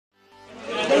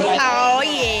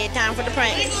down for the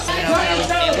prank.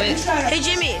 Hey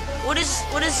Jimmy, what does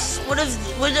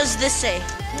this say?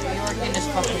 New York in the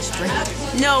fucking spring.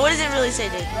 No, what does it really say,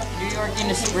 dude? New York in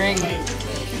the spring.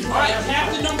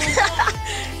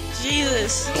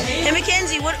 Jesus. Hey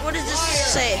Mackenzie, what does this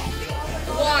say?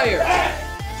 Wire.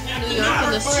 New York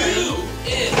in the spring.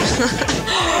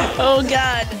 Oh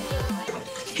God.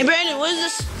 Hey Brandon, what does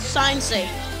this sign say?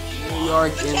 New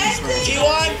York in the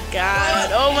spring.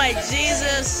 God, oh my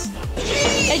Jesus.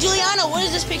 Hey Juliana, what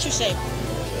does this picture say?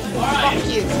 Fuck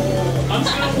you.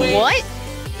 What?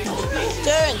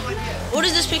 Darren, what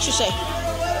does this picture say?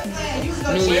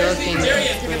 New York in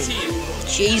the spring.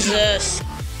 Jesus.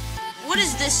 What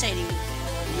does this say to you?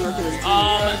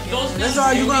 That's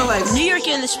all you gonna like. New York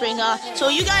in the spring, huh? So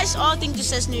you guys all think this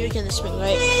says New York in the spring,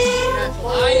 right?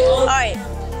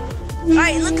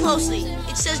 Alright, look closely.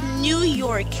 It says New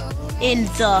York in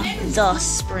the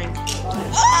spring.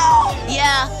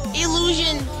 Yeah,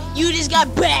 illusion. You just got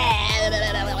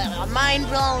mind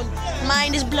blown.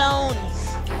 Mind is blown.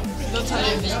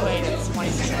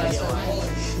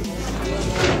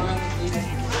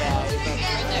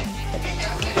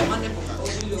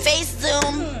 Face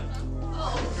zoom.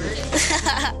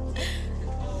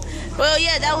 Well,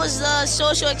 yeah, that was a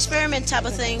social experiment type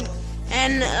of thing.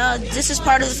 And this is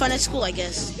part of the fun at school, I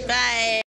guess. Bye.